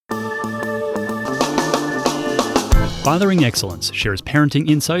Fathering Excellence shares parenting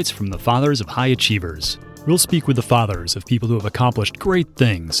insights from the fathers of high achievers. We'll speak with the fathers of people who have accomplished great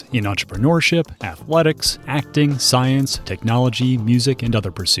things in entrepreneurship, athletics, acting, science, technology, music, and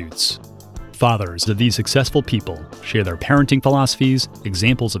other pursuits. Fathers of these successful people share their parenting philosophies,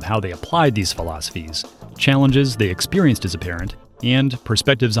 examples of how they applied these philosophies, challenges they experienced as a parent, and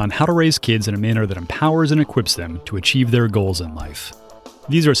perspectives on how to raise kids in a manner that empowers and equips them to achieve their goals in life.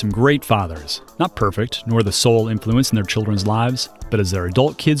 These are some great fathers, not perfect, nor the sole influence in their children's lives, but as their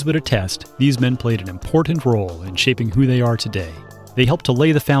adult kids would attest, these men played an important role in shaping who they are today. They helped to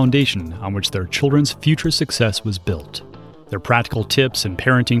lay the foundation on which their children's future success was built. Their practical tips and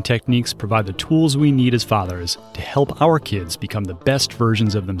parenting techniques provide the tools we need as fathers to help our kids become the best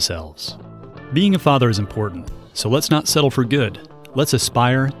versions of themselves. Being a father is important, so let's not settle for good. Let's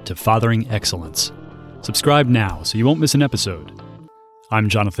aspire to fathering excellence. Subscribe now so you won't miss an episode. I'm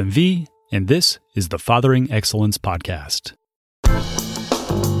Jonathan V., and this is the Fathering Excellence Podcast.